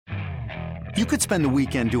You could spend the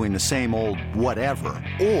weekend doing the same old whatever,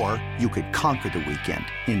 or you could conquer the weekend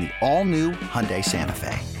in the all-new Hyundai Santa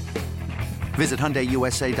Fe. Visit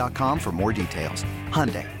HyundaiUSA.com for more details.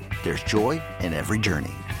 Hyundai, there's joy in every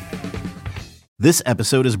journey. This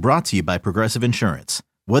episode is brought to you by Progressive Insurance.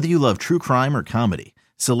 Whether you love true crime or comedy,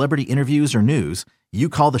 celebrity interviews or news, you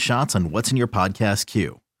call the shots on what's in your podcast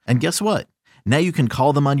queue. And guess what? Now you can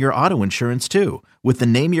call them on your auto insurance too with the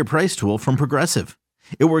Name Your Price tool from Progressive.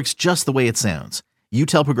 It works just the way it sounds. You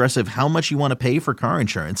tell Progressive how much you want to pay for car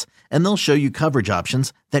insurance, and they'll show you coverage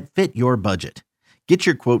options that fit your budget. Get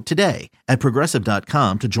your quote today at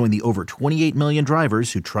Progressive.com to join the over 28 million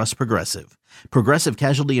drivers who trust Progressive. Progressive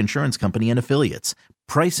Casualty Insurance Company and Affiliates.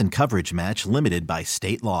 Price and coverage match limited by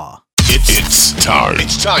state law. It's time.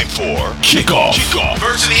 It's time for kickoff.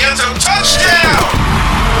 Birds in the end zone. Touchdown!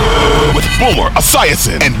 With Boomer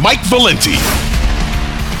Esiason and Mike Valenti.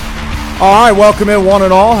 All right, welcome in one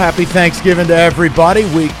and all. Happy Thanksgiving to everybody.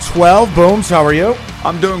 Week 12. Booms, how are you?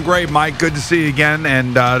 I'm doing great, Mike. Good to see you again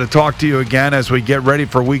and to talk to you again as we get ready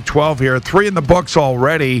for Week 12 here. 3 in the books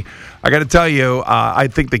already. I got to tell you, I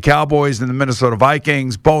think the Cowboys and the Minnesota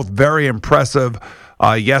Vikings, both very impressive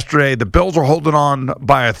yesterday. The Bills are holding on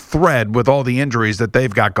by a thread with all the injuries that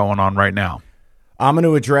they've got going on right now. I'm going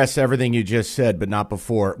to address everything you just said, but not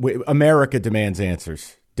before. America demands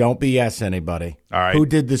answers. Don't BS anybody. All right. Who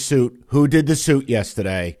did the suit? Who did the suit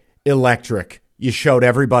yesterday? Electric. You showed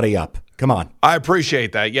everybody up. Come on. I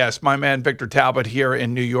appreciate that. Yes, my man Victor Talbot here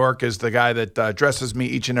in New York is the guy that dresses me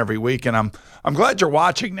each and every week, and I'm glad you're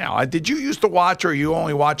watching now. Did you used to watch, or are you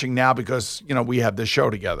only watching now because we have this show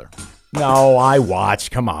together? No, I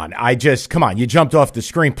watch. Come on. Come on. You jumped off the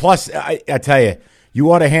screen. Plus, I tell you, you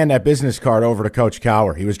ought to hand that business card over to Coach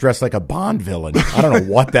Cower. He was dressed like a Bond villain. I don't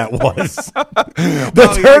know what that was.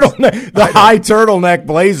 The high turtleneck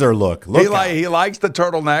blazer look. He likes the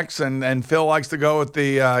turtlenecks, and Phil likes to go with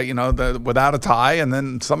the without a tie, and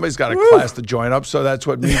then somebody's got to class the joint up. So that's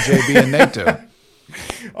what me, JB, and Nate do.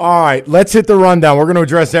 All right, let's hit the rundown. We're going to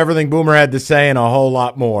address everything Boomer had to say and a whole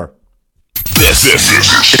lot more. This is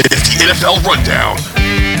the NFL Rundown.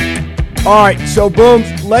 All right, so Boom,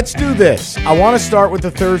 let's do this. I want to start with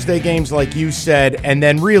the Thursday games like you said, and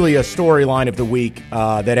then really a storyline of the week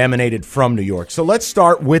that emanated from New York. So let's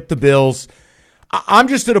start with the Bills. I'm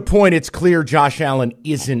just at a point it's clear Josh Allen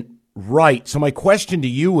isn't right. So my question to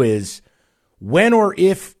you is, when or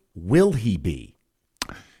if will he be?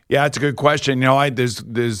 Yeah, it's a good question.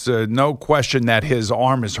 There's no question that his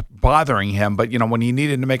arm is bothering him, but when he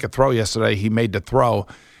needed to make a throw yesterday, he made the throw.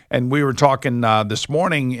 And we were talking this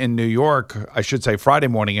morning in New York, I should say Friday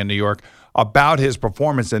morning in New York, about his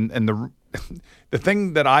performance. And the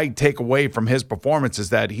thing that I take away from his performance is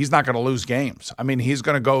that he's not going to lose games. I mean, he's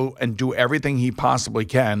going to go and do everything he possibly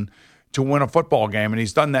can to win a football game. And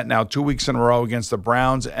he's done that now 2 weeks in a row against the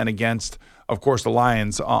Browns and against, of course, the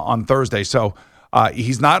Lions on Thursday. So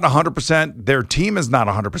he's not 100%. Their team is not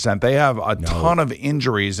 100%. They have a ton of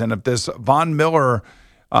injuries. And if this Von Miller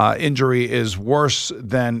injury is worse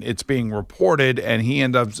than it's being reported, and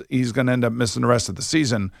he's going to end up missing the rest of the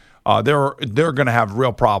season, they're going to have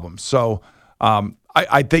real problems. So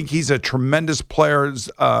I think he's a tremendous player,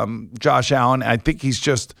 Josh Allen. I think he's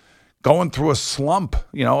just going through a slump.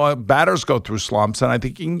 Batters go through slumps, and I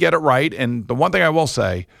think he can get it right. And the one thing I will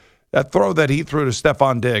say, that throw that he threw to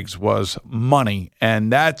Stephon Diggs was money, and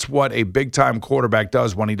that's what a big-time quarterback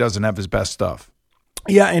does when he doesn't have his best stuff.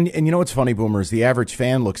 Yeah, and you know what's funny, Boomer, is the average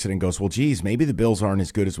fan looks at it and goes, well, geez, maybe the Bills aren't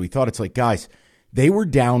as good as we thought. It's like, guys, they were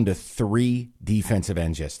down to 3 defensive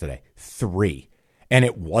ends yesterday. 3. And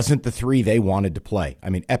it wasn't the 3 they wanted to play. I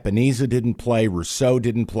mean, Ebenezer didn't play. Rousseau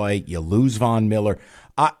didn't play. You lose Von Miller.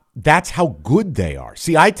 That's how good they are.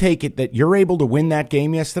 See, I take it that you're able to win that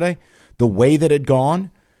game yesterday, the way that it gone,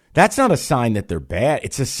 that's not a sign that they're bad.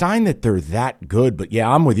 It's a sign that they're that good. But, yeah,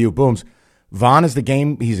 I'm with you, Booms. Von is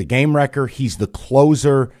he's a game wrecker. He's the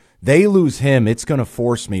closer. They lose him, it's going to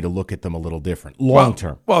force me to look at them a little different long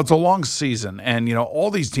term. Well, it's a long season, and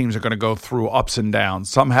all these teams are going to go through ups and downs.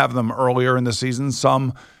 Some have them earlier in the season.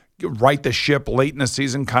 Some right the ship late in the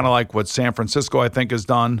season, kind of like what San Francisco, I think, has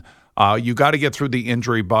done. You got to get through the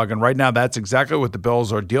injury bug, and right now that's exactly what the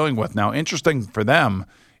Bills are dealing with. Now, interesting for them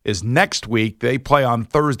is next week they play on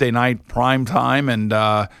Thursday night prime time, and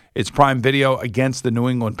it's prime video against the New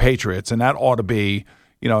England Patriots, and that ought to be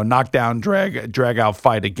knockdown, drag out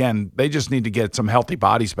fight. Again, they just need to get some healthy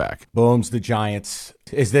bodies back. Booms, the Giants.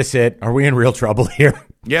 Is this it? Are we in real trouble here?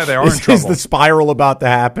 Yeah, they are in trouble. Is the spiral about to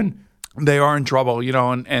happen? They are in trouble,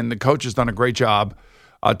 and the coach has done a great job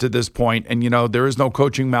to this point. And, there is no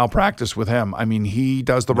coaching malpractice with him. I mean, he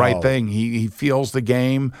does the right thing. He feels the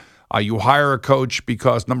game. You hire a coach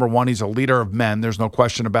because, number one, he's a leader of men. There's no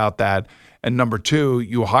question about that. And number two,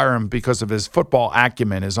 you hire him because of his football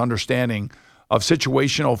acumen, his understanding of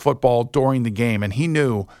situational football during the game. And he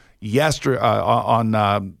knew yesterday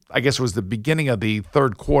I guess it was the beginning of the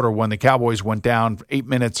third quarter when the Cowboys went down 8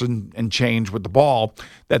 minutes and change with the ball,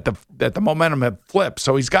 that the momentum had flipped.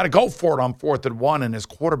 So he's got to go for it on 4th and 1, and his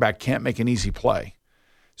quarterback can't make an easy play.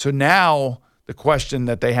 So now the question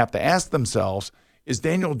that they have to ask themselves, is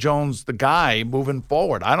Daniel Jones the guy moving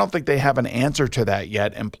forward? I don't think they have an answer to that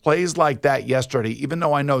yet. And plays like that yesterday, even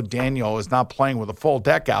though I know Daniel is not playing with a full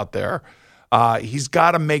deck out there, he's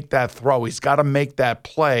got to make that throw. He's got to make that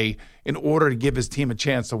play in order to give his team a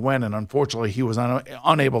chance to win. And unfortunately, he was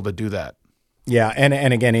unable to do that. Yeah,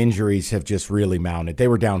 and again, injuries have just really mounted. They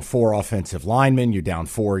were down 4 offensive linemen. You're down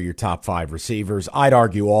 4 of your top 5 receivers. I'd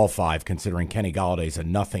argue all 5, considering Kenny Galladay's a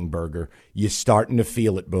nothing burger. You're starting to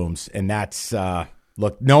feel it, Booms. And that's,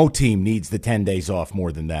 look, no team needs the 10 days off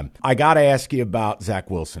more than them. I got to ask you about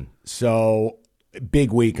Zach Wilson. So,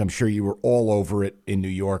 big week. I'm sure you were all over it in New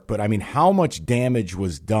York. But, I mean, how much damage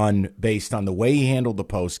was done based on the way he handled the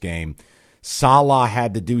postgame? Salah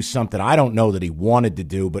had to do something I don't know that he wanted to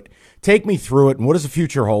do, but take me through it. And what does the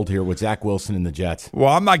future hold here with Zach Wilson and the Jets?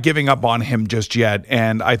 Well, I'm not giving up on him just yet.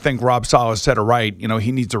 And I think Rob Salah said it right. You know,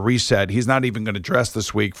 he needs a reset. He's not even going to dress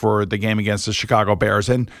this week for the game against the Chicago Bears.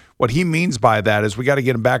 And what he means by that is we got to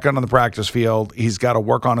get him back on the practice field. He's got to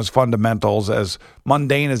work on his fundamentals. As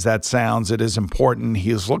mundane as that sounds, it is important.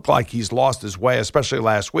 He's looked like he's lost his way, especially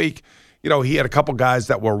last week. You know, he had a couple guys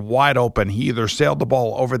that were wide open. He either sailed the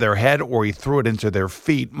ball over their head or he threw it into their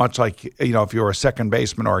feet, much like, you know, if you're a second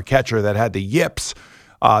baseman or a catcher that had the yips.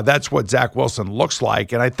 That's what Zach Wilson looks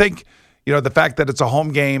like. And I think, you know, the fact that it's a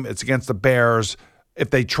home game, it's against the Bears,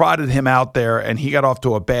 if they trotted him out there and he got off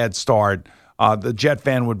to a bad start, the Jet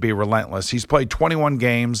fan would be relentless. He's played 21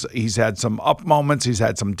 games. He's had some up moments. He's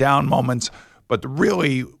had some down moments. But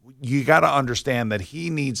really, you got to understand that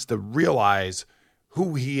he needs to realize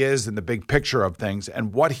who he is in the big picture of things,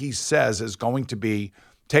 and what he says is going to be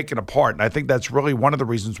taken apart. And I think that's really one of the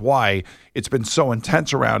reasons why it's been so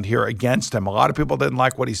intense around here against him. A lot of people didn't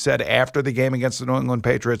like what he said after the game against the New England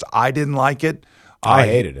Patriots. I didn't like it. I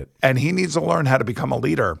hated it. And he needs to learn how to become a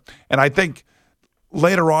leader. And I think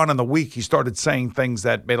later on in the week, he started saying things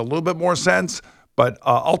that made a little bit more sense, but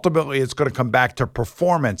ultimately it's going to come back to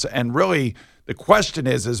performance. And really, the question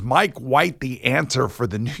is Mike White the answer for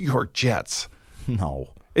the New York Jets? No,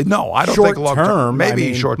 I don't short think long term.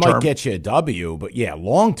 Maybe short term might get you a W, but yeah,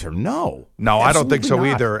 long term, no. No, I don't think so not.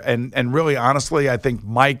 either. And really, honestly, I think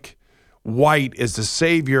Mike White is the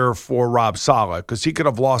savior for Rob Salah because he could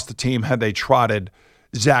have lost the team had they trotted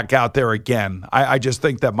Zach out there again. I just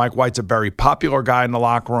think that Mike White's a very popular guy in the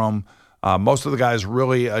locker room. Most of the guys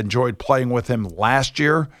really enjoyed playing with him last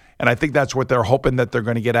year. And I think that's what they're hoping that they're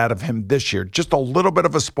going to get out of him this year. Just a little bit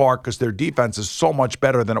of a spark because their defense is so much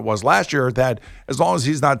better than it was last year that as long as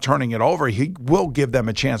he's not turning it over, he will give them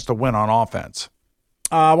a chance to win on offense.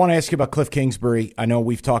 I want to ask you about Cliff Kingsbury. I know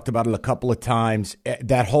we've talked about it a couple of times.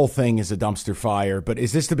 That whole thing is a dumpster fire. But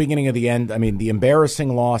is this the beginning of the end? I mean, the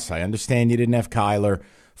embarrassing loss, I understand you didn't have Kyler,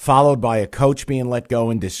 followed by a coach being let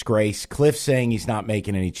go in disgrace, Cliff saying he's not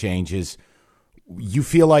making any changes. You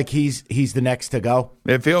feel like he's the next to go?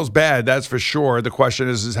 It feels bad, that's for sure. The question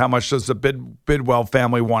is how much does the Bidwell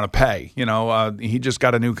family want to pay? You know, he just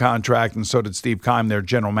got a new contract, and so did Steve Keim, their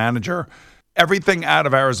general manager. Everything out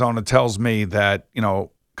of Arizona tells me that, you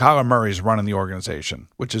know, Kyler Murray's running the organization,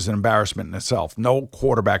 which is an embarrassment in itself. No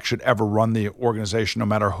quarterback should ever run the organization, no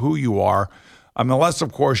matter who you are, unless,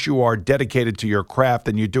 of course, you are dedicated to your craft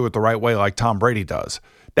and you do it the right way like Tom Brady does.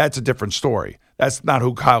 That's a different story. That's not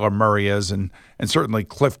who Kyler Murray is, and certainly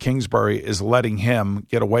Cliff Kingsbury is letting him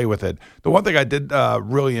get away with it. The one thing I did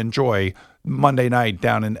really enjoy Monday night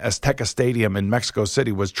down in Azteca Stadium in Mexico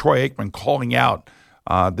City was Troy Aikman calling out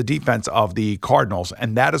the defense of the Cardinals,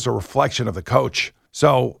 and that is a reflection of the coach.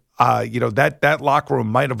 So, you know, that locker room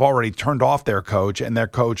might have already turned off their coach, and their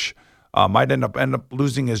coach might end up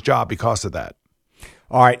losing his job because of that.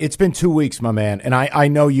 All right, it's been 2 weeks, my man, and I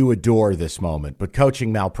know you adore this moment, but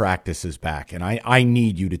coaching malpractice is back, and I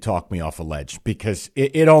need you to talk me off a ledge because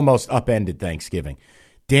it almost upended Thanksgiving.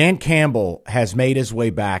 Dan Campbell has made his way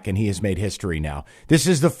back, and he has made history now. This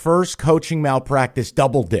is the first coaching malpractice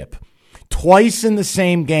double dip. Twice in the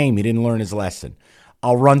same game, he didn't learn his lesson.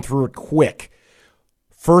 I'll run through it quick.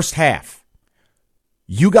 First half,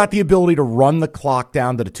 you got the ability to run the clock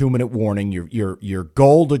down to the 2-minute warning. Your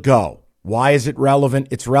goal to go. Why is it relevant?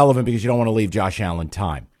 It's relevant because you don't want to leave Josh Allen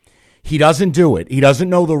time. He doesn't do it. He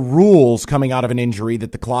doesn't know the rules coming out of an injury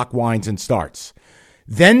that the clock winds and starts.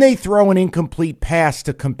 Then they throw an incomplete pass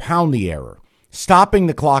to compound the error, stopping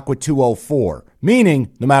the clock with 2:04,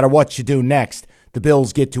 meaning no matter what you do next, the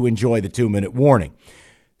Bills get to enjoy the 2-minute warning.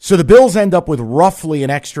 So the Bills end up with roughly an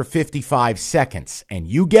extra 55 seconds. And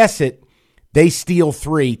you guess it, they steal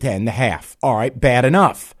 3 to end the half. All right, bad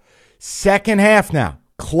enough. Second half now,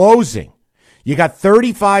 closing. You got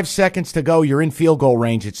 35 seconds to go. You're in field goal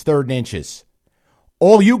range. It's 3rd and inches.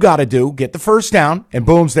 All you got to do, get the first down. And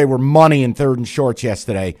booms, they were money in 3rd and shorts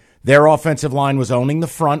yesterday. Their offensive line was owning the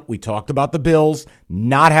front. We talked about the Bills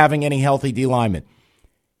not having any healthy D linemen.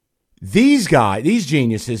 These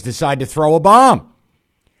geniuses decide to throw a bomb.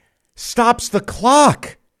 Stops the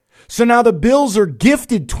clock. So now the Bills are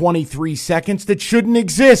gifted 23 seconds that shouldn't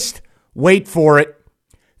exist. Wait for it.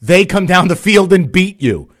 They come down the field and beat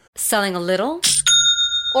you. Selling a little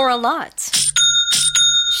or a lot?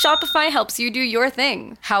 Shopify helps you do your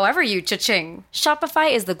thing, however you cha-ching.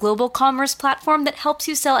 Shopify is the global commerce platform that helps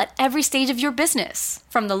you sell at every stage of your business.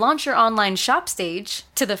 From the launch your online shop stage,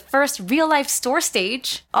 to the first real-life store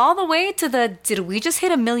stage, all the way to the did we just hit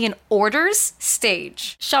 1 million orders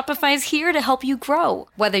stage. Shopify is here to help you grow.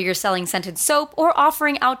 Whether you're selling scented soap or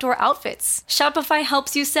offering outdoor outfits, Shopify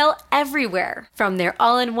helps you sell everywhere. From their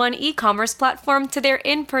all-in-one e-commerce platform to their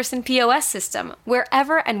in-person POS system,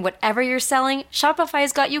 wherever and whatever you're selling,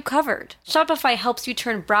 Shopify's got you covered. Shopify helps you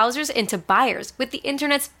turn browsers into buyers with the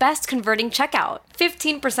internet's best converting checkout.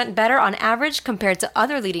 15% better on average compared to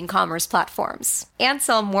other leading commerce platforms. And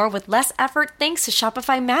sell more with less effort thanks to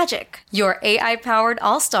Shopify Magic, your AI-powered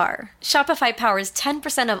all-star. Shopify powers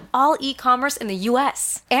 10% of all e-commerce in the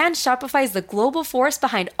U.S. And Shopify is the global force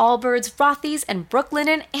behind Allbirds, Rothy's, and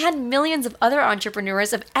Brooklinen, and millions of other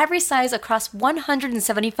entrepreneurs of every size across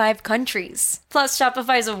 175 countries. Plus,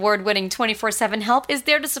 Shopify's award-winning 24/7 help is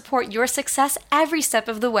there to support your success every step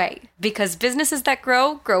of the way. Because businesses that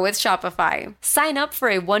grow with Shopify. Sign up for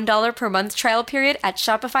a $1 per month trial period at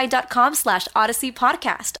shopify.com/Odyssey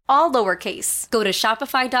Podcast, all lowercase. Go to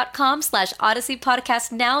shopify.com/Odyssey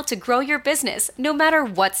Podcast now to grow your business, no matter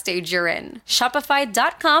what stage you're in.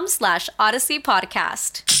 Shopify.com/Odyssey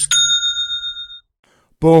Podcast.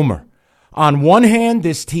 Boomer. On one hand,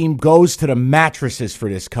 this team goes to the mattresses for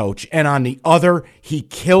this coach, and on the other, he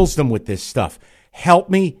kills them with this stuff. Help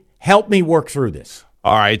me work through this.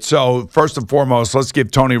 All right, so first and foremost, let's give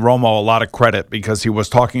Tony Romo a lot of credit because he was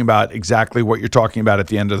talking about exactly what you're talking about at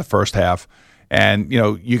the end of the first half. And,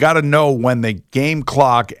 you got to know when the game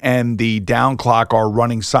clock and the down clock are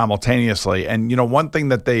running simultaneously. And, one thing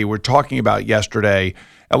that they were talking about yesterday,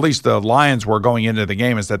 at least the Lions were going into the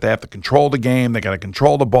game, is that they have to control the game. They got to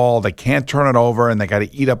control the ball. They can't turn it over, and they got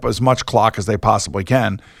to eat up as much clock as they possibly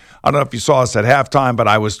can. I don't know if you saw us at halftime, but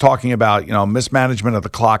I was talking about, mismanagement of the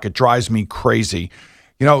clock. It drives me crazy.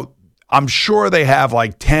 I'm sure they have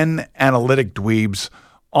like 10 analytic dweebs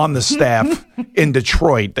on the staff in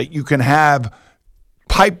Detroit that you can have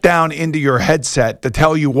pipe down into your headset to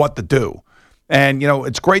tell you what to do. And,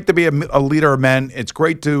 it's great to be a leader of men. It's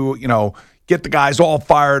great to, get the guys all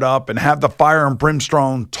fired up and have the fire and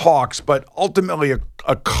brimstone talks. But ultimately,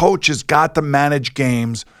 a coach has got to manage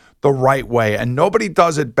games the right way. And nobody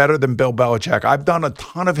does it better than Bill Belichick. I've done a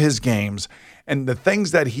ton of his games. And the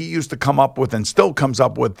things that he used to come up with and still comes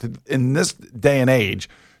up with in this day and age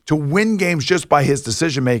to win games just by his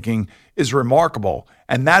decision-making is remarkable.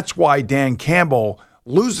 And that's why Dan Campbell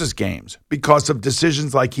loses games, because of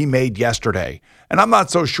decisions like he made yesterday. And I'm not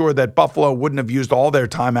so sure that Buffalo wouldn't have used all their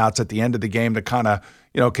timeouts at the end of the game to kind of,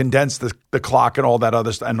 condense the clock and all that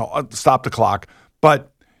other stuff and stop the clock.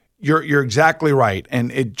 But you're exactly right.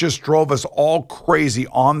 And it just drove us all crazy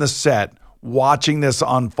on the set watching this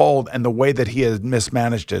unfold and the way that he has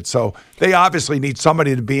mismanaged it. So they obviously need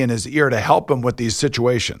somebody to be in his ear to help him with these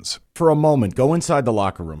situations. For a moment, go inside the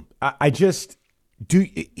locker room.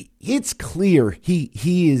 It's clear he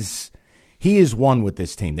is one with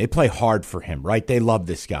this team. They play hard for him, right? They love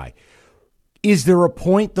this guy. Is there a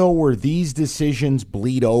point, though, where these decisions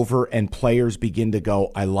bleed over and players begin to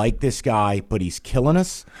go, I like this guy, but he's killing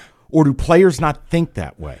us? Or do players not think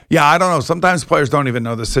that way? Yeah, I don't know. Sometimes players don't even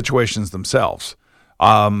know the situations themselves.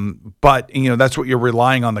 But, that's what you're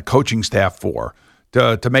relying on the coaching staff for,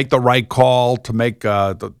 to make the right call, to make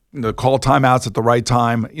the call timeouts at the right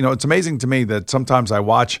time. It's amazing to me that sometimes I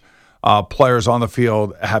watch players on the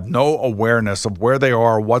field have no awareness of where they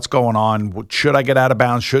are, what's going on. Should I get out of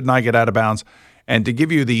bounds? Shouldn't I get out of bounds? And to give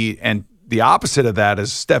you the opposite of that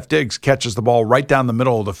is Steph Diggs catches the ball right down the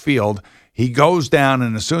middle of the field. He goes down,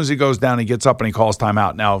 and as soon as he goes down, he gets up and he calls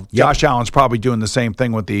timeout. Now, Josh Allen's probably doing the same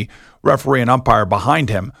thing with the referee and umpire behind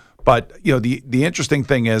him. But, the interesting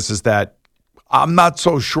thing is that I'm not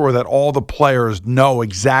so sure that all the players know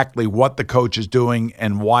exactly what the coach is doing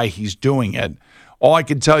and why he's doing it. All I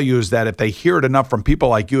can tell you is that if they hear it enough from people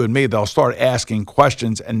like you and me, they'll start asking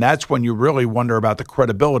questions, and that's when you really wonder about the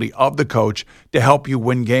credibility of the coach to help you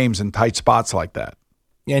win games in tight spots like that.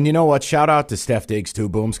 And you know what? Shout out to Steph Diggs too,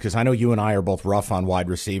 Booms, because I know you and I are both rough on wide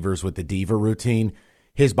receivers with the diva routine.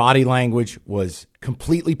 His body language was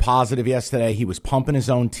completely positive yesterday. He was pumping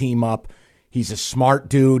his own team up. He's a smart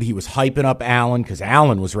dude. He was hyping up Allen because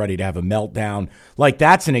Allen was ready to have a meltdown. Like,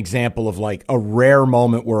 that's an example of like a rare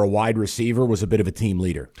moment where a wide receiver was a bit of a team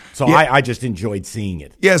leader. So yeah. I just enjoyed seeing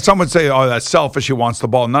it. Yeah, some would say, oh, that's selfish. He wants the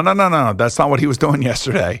ball. No. That's not what he was doing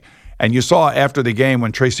yesterday. And you saw after the game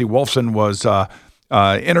when Tracy Wolfson was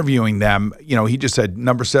interviewing them, he just said,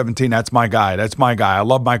 number 17, that's my guy. That's my guy. I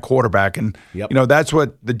love my quarterback. And, that's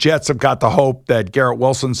what the Jets have got the hope that Garrett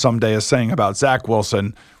Wilson someday is saying about Zach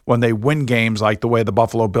Wilson when they win games like the way the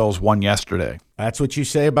Buffalo Bills won yesterday. That's what you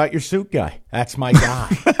say about your suit guy. That's my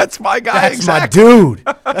guy. That's my guy. That's exactly. my dude.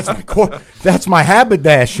 That's my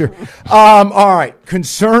haberdasher. All right.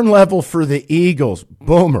 Concern level for the Eagles.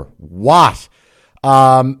 Boomer. What?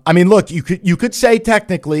 Look, you could say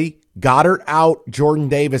technically Goddard out, Jordan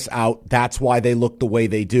Davis out. That's why they look the way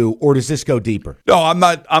they do. Or does this go deeper? No, I'm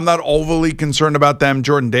not overly concerned about them.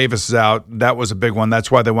 Jordan Davis is out. That was a big one. That's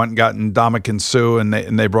why they went and gotten Ndamukong Suh and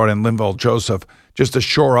they brought in Linval Joseph just to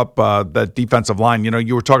shore up that defensive line.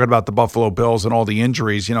 You were talking about the Buffalo Bills and all the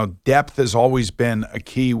injuries. Depth has always been a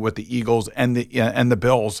key with the Eagles and the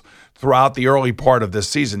Bills throughout the early part of this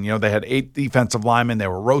season. They had 8 defensive linemen. They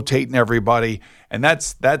were rotating everybody, and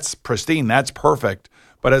that's pristine. That's perfect.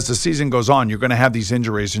 But as the season goes on, you're going to have these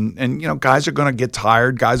injuries, and guys are going to get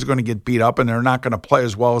tired, guys are going to get beat up, and they're not going to play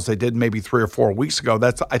as well as they did maybe 3 or 4 weeks ago.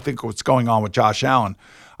 That's, I think, what's going on with Josh Allen.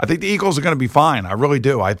 I think the Eagles are going to be fine. I really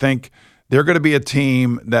do. I think they're going to be a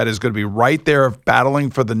team that is going to be right there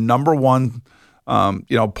battling for the number one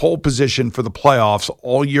pole position for the playoffs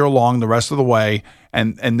all year long, the rest of the way,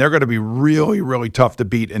 and they're going to be really, really tough to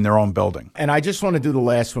beat in their own building. And I just want to do the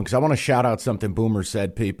last one because I want to shout out something Boomer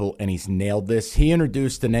said, people, and he's nailed this. He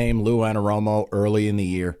introduced the name Lou Anarumo early in the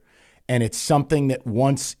year, and it's something that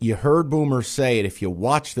once you heard Boomer say it, if you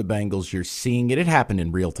watch the Bengals, you're seeing it. It happened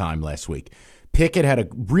in real time last week. Pickett had a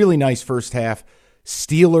really nice first half.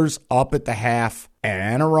 Steelers up at the half,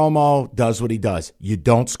 and Anarumo does what he does. You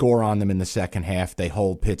don't score on them in the second half. They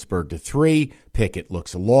hold Pittsburgh to 3. Pickett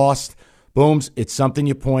looks lost. Booms, it's something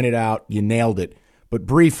you pointed out. You nailed it. But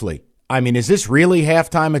briefly, is this really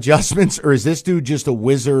halftime adjustments, or is this dude just a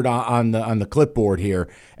wizard on the clipboard here,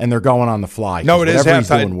 and they're going on the fly? No, it is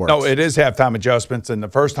halftime. No, it is halftime adjustments, and the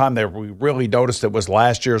first time that we really noticed it was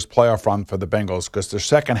last year's playoff run for the Bengals because their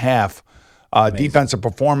second half defensive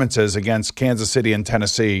performances against Kansas City and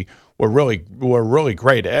Tennessee were really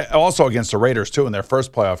great. Also against the Raiders too in their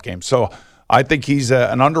first playoff game. So I think he's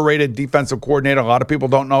an underrated defensive coordinator. A lot of people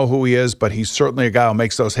don't know who he is, but he's certainly a guy who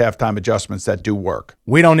makes those halftime adjustments that do work.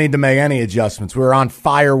 We don't need to make any adjustments. We're on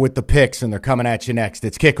fire with the picks, and they're coming at you next.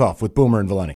 It's Kickoff with Boomer and Valenti.